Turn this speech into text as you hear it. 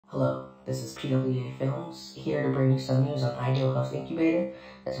Hello, this is PWA Films, here to bring you some news on Ideal Host Incubator,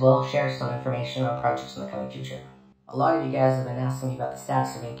 as well as share some information on projects in the coming future. A lot of you guys have been asking me about the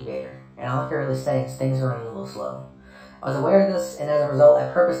status of Incubator, and all I can really say is things are running a little slow. I was aware of this, and as a result,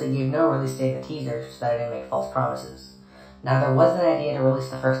 I purposely gave no release date in the teaser so that I didn't make false promises. Now, there was an idea to release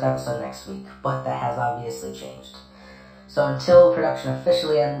the first episode next week, but that has obviously changed. So until production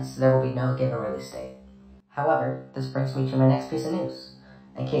officially ends, there will be no given release date. However, this brings me to my next piece of news.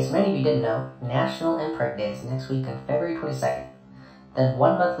 In case many of you didn't know, National Imprint Day is next week on February 22nd. Then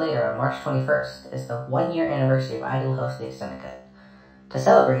 1 month later, on March 21st, is the 1-year anniversary of Ideal Host the Extended Cut. To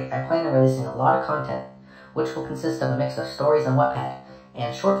celebrate, I plan on releasing a lot of content, which will consist of a mix of stories on Wattpad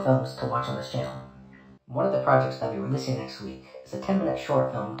and short films to watch on this channel. One of the projects that I'll be releasing next week is a 10-minute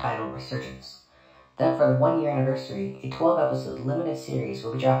short film titled Resurgence. Then for the 1-year anniversary, a 12-episode limited series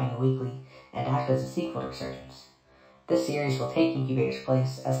will be dropping weekly and act as a sequel to Resurgence. This series will take Incubator's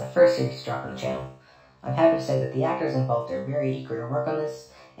place as the first series to drop on the channel. I'm happy to say that the actors involved are very eager to work on this,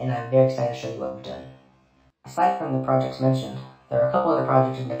 and I'm very excited to show you what we've done. Aside from the projects mentioned, there are a couple other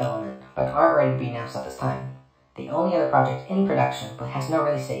projects in development, but aren't ready to be announced at this time. The only other project in production, but has no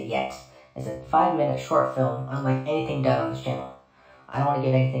release date yet, is a 5-minute short film unlike anything done on this channel. I don't want to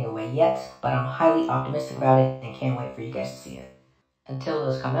give anything away yet, but I'm highly optimistic about it and can't wait for you guys to see it. Until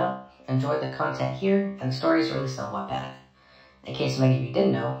those come out, enjoy the content here and the stories released on Wattpad. In case many of you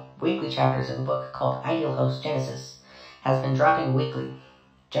didn't know, weekly chapters of a book called Ideal Host Genesis has been dropping weekly.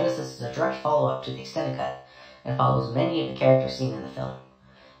 Genesis is a direct follow-up to the Extended Cut and follows many of the characters seen in the film.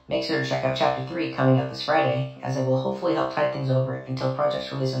 Make sure to check out Chapter 3 coming up this Friday, as it will hopefully help tide things over until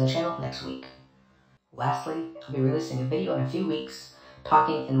projects release on the channel next week. Lastly, I'll be releasing a video in a few weeks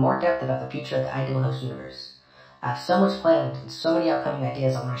talking in more depth about the future of the Ideal Host universe. I have so much planned and so many upcoming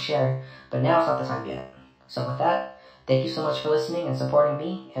ideas I want to share, but now is not the time yet. So with that, thank you so much for listening and supporting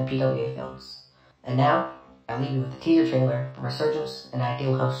me and PWA Films. And now, I'll leave you with the teaser trailer for Resurgence and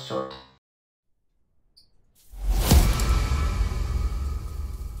Ideal Host short.